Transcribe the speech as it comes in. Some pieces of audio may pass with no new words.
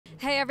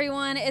Hey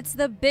everyone, it's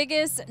the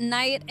biggest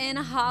night in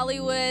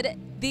Hollywood,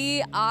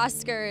 the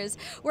Oscars.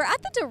 We're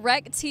at the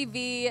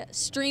DIRECTV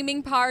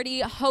streaming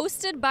party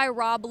hosted by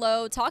Rob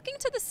Lowe, talking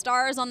to the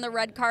stars on the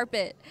red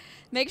carpet.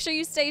 Make sure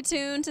you stay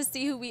tuned to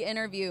see who we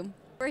interview.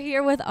 We're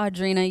here with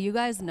Audrina. You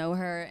guys know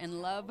her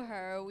and love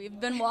her. We've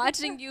been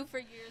watching you for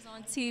years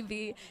on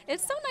TV.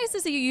 It's so nice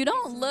to see you. You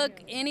don't look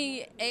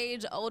any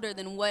age older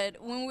than when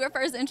we were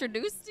first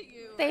introduced to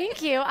you.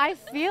 Thank you. I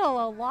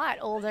feel a lot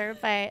older,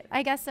 but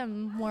I guess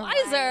I'm more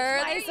wiser.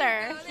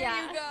 There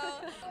you go.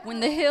 When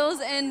The Hills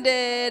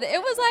ended,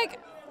 it was like,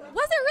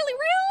 was it really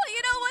real?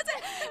 You know, was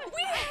it?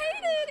 We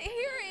hated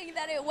hearing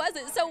that it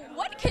wasn't. So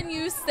what can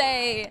you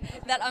say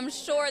that I'm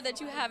sure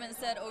that you haven't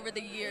said over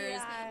the years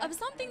of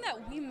something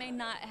that we may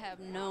not have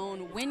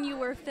known when you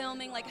were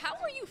filming? Like, how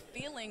were you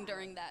feeling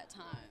during that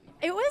time?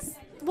 It was,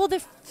 well,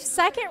 the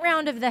second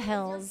round of The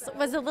Hills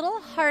was a little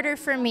harder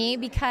for me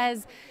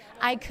because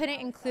I couldn't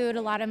include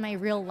a lot of my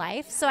real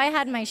life. So I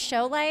had my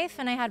show life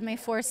and I had my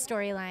 4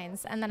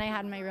 storylines, and then I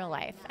had my real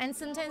life. And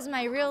sometimes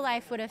my real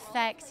life would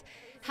affect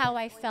how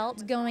I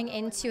felt going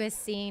into a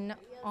scene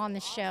on the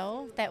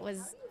show that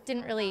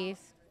didn't really,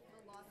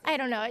 I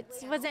don't know, it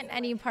wasn't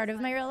any part of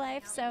my real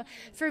life. So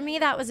for me,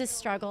 that was a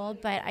struggle,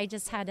 but I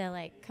just had to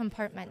like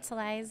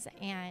compartmentalize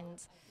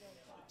and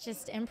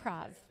just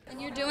improv.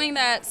 And you're doing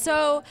that.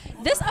 So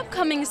this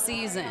upcoming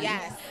season,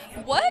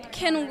 what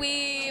can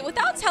we,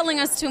 without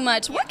telling us too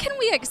much, what can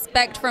we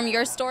expect from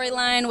your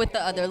storyline with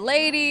the other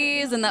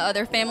ladies and the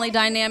other family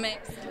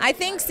dynamics? I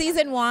think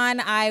season 1,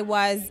 I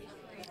was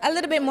a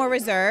little bit more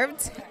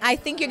reserved. I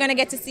think you're going to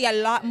get to see a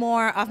lot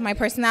more of my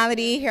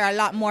personality, hear a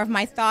lot more of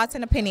my thoughts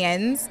and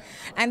opinions,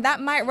 and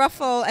that might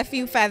ruffle a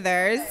few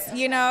feathers,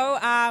 you know,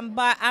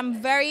 but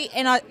I'm very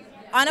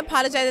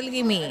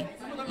unapologetically me,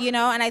 you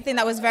know, and I think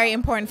that was very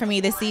important for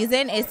me this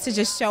season, is to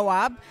just show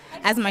up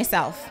as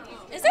myself.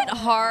 Is it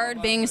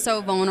hard being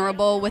so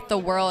vulnerable with the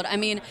world? I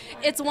mean,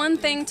 it's one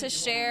thing to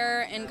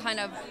share and kind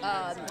of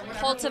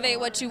cultivate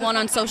what you want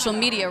on social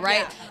media,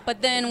 right? Yeah.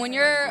 But then when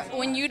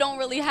you don't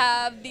really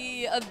have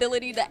the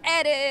ability to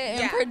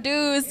edit and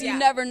produce, you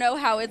never know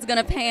how it's going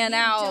to pan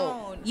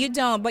out. You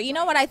don't. But you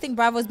know what I think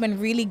Bravo's been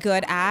really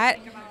good at?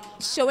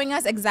 Showing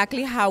us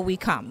exactly how we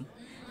come.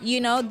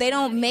 You know, they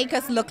don't make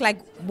us look like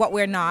what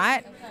we're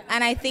not.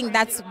 And I think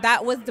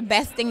that was the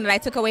best thing that I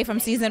took away from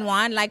season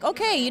 1. Like,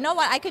 okay, you know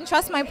what? I can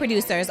trust my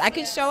producers. I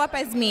can show up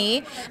as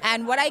me,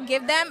 and what I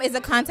give them is the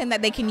content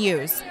that they can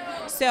use.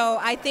 So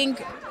I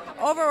think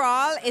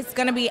overall, it's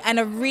going to be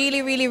a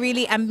really, really,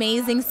 really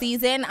amazing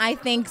season. I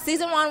think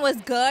season 1 was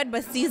good,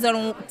 but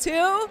season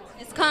 2,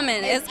 it's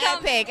coming. It's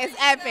epic. It's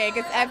epic.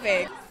 It's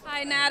epic.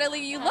 Hi,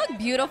 Natalie. You look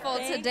beautiful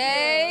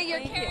today. You're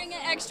carrying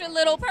an extra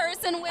little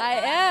person with I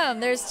am.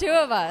 There's 2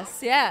 of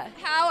us. Yeah.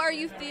 How are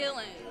you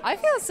feeling? I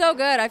feel so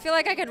good. I feel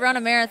like I could run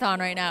a marathon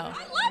right now. I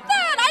love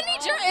that. I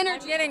need your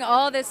energy. I'm getting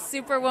all this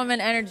superwoman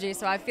energy,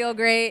 so I feel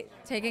great,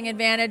 taking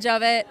advantage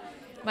of it.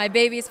 My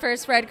baby's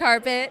first red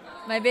carpet,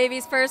 my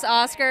baby's first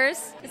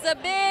Oscars. It's a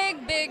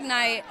big, big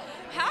night.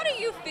 How do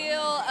you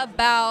feel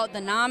about the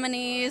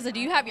nominees? Do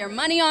you have your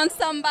money on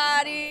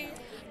somebody?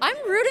 I'm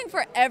rooting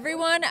for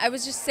everyone. I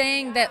was just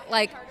saying that,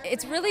 like,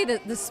 it's really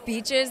the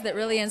speeches that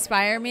really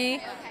inspire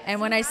me. And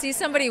when I see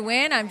somebody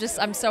win,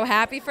 I'm so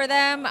happy for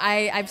them.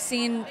 I've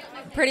seen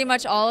pretty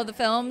much all of the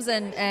films,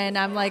 and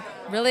I'm, like,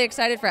 really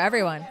excited for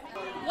everyone.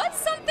 What's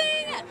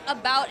something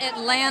about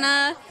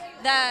Atlanta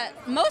that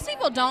most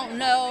people don't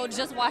know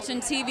just watching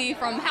TV,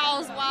 from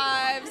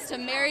Housewives to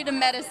Married to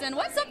Medicine?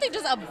 What's something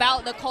just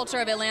about the culture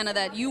of Atlanta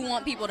that you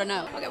want people to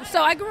know? Okay,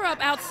 so I grew up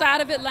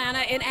outside of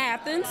Atlanta in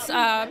Athens,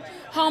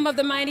 home of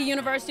the mighty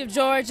University of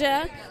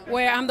Georgia,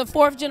 where I'm the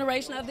 4th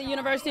generation of the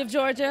University of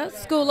Georgia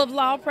School of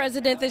Law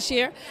president this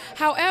year.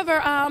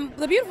 However,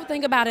 the beautiful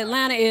thing about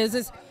Atlanta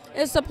is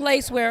it's a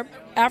place where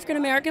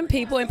African-American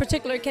people in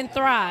particular can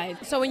thrive.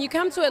 So when you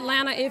come to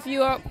Atlanta, if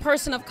you're a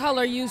person of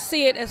color, you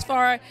see it as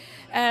far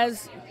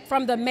as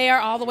from the mayor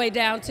all the way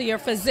down to your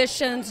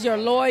physicians, your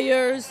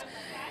lawyers,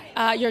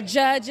 your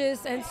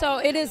judges. And so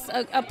it is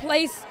a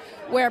place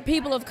where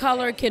people of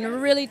color can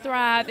really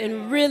thrive,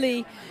 and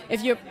really,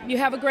 if you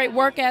have a great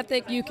work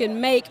ethic, you can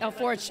make a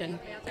fortune.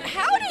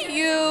 How do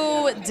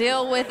you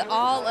deal with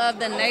all of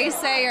the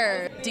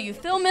naysayers? Do you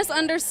feel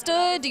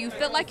misunderstood? Do you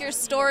feel like your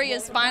story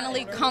is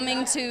finally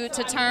coming to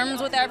terms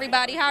with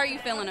everybody? How are you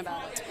feeling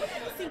about it?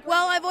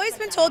 Well, I've always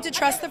been told to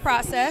trust the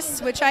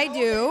process, which I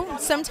do.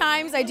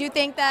 Sometimes I do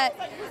think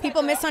that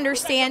people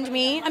misunderstand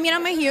me. I mean,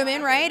 I'm a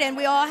human, right? And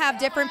we all have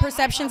different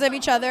perceptions of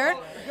each other.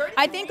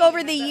 I think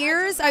over the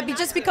years, I've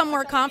just become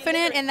more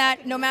confident in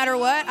that no matter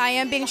what, I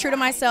am being true to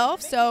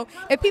myself. So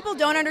if people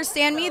don't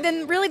understand me,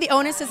 then really the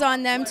onus is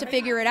on them to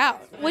figure it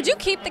out. Would you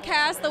keep the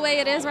cast the way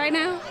it is right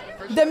now?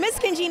 The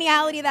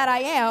miscongeniality that I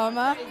am,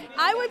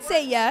 I would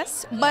say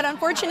yes, but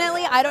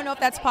unfortunately, I don't know if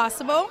that's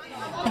possible.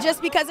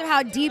 Just because of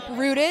how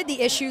deep-rooted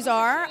the issues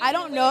are, I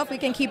don't know if we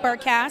can keep our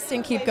cast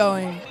and keep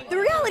going. The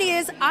reality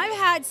is, I've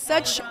had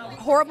such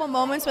horrible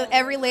moments with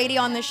every lady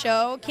on the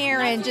show,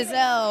 Karen,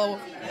 Giselle,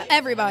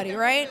 everybody,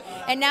 right?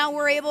 And now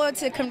we're able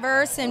to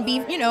converse and be,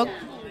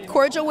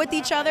 cordial with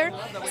each other.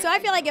 So I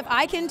feel like if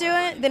I can do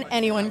it, then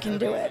anyone can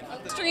do it.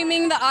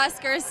 Streaming the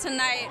Oscars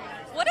tonight.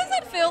 What does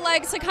it feel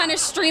like to kind of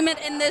stream it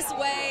in this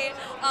way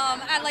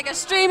at like a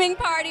streaming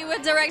party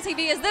with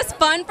DIRECTV? Is this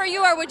fun for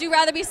you, or would you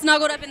rather be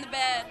snuggled up in the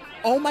bed?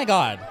 Oh my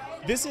God,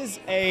 this is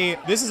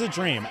a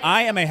dream.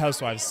 I am a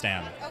Housewives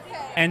stan,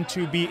 and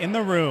to be in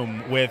the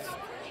room with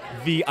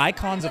the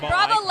icons of all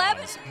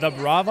icons, the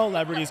Bravo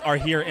celebrities are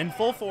here in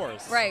full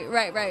force. Right.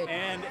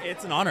 And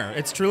it's an honor.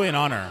 It's truly an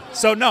honor.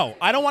 So no,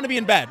 I don't want to be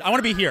in bed. I want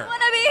to be here. You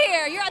want to be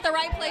here. You're at the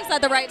right place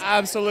at the right time.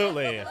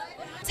 Absolutely.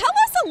 Tell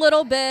us a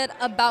little bit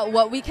about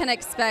what we can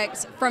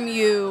expect from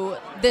you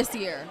this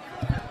year.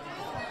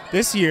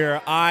 This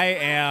year,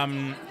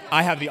 I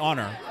have the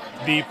honor,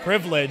 the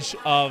privilege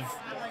of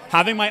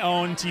having my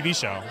own TV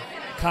show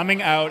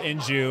coming out in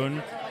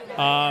June.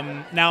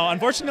 Now,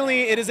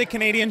 unfortunately, it is a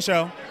Canadian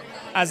show,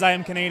 as I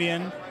am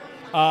Canadian.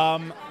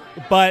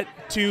 But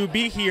to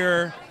be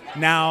here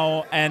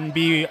now and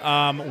be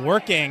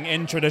working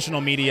in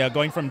traditional media,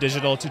 going from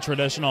digital to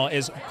traditional,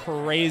 is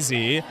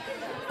crazy.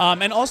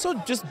 And also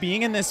just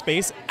being in this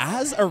space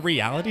as a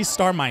reality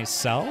star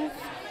myself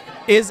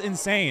is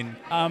insane.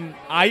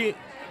 I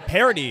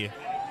parody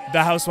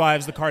the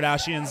Housewives, the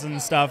Kardashians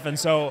and stuff. And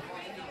so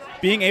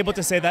being able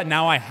to say that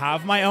now I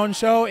have my own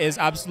show is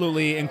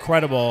absolutely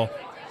incredible.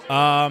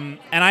 And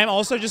I'm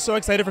also just so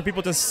excited for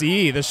people to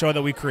see the show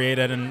that we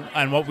created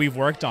and what we've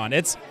worked on.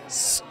 It's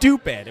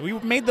stupid. We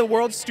made the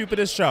world's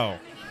stupidest show.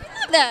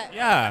 I love that.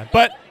 Yeah,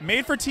 but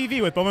made for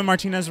TV with Bowman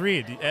Martinez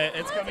Reed.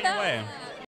 It's coming your way.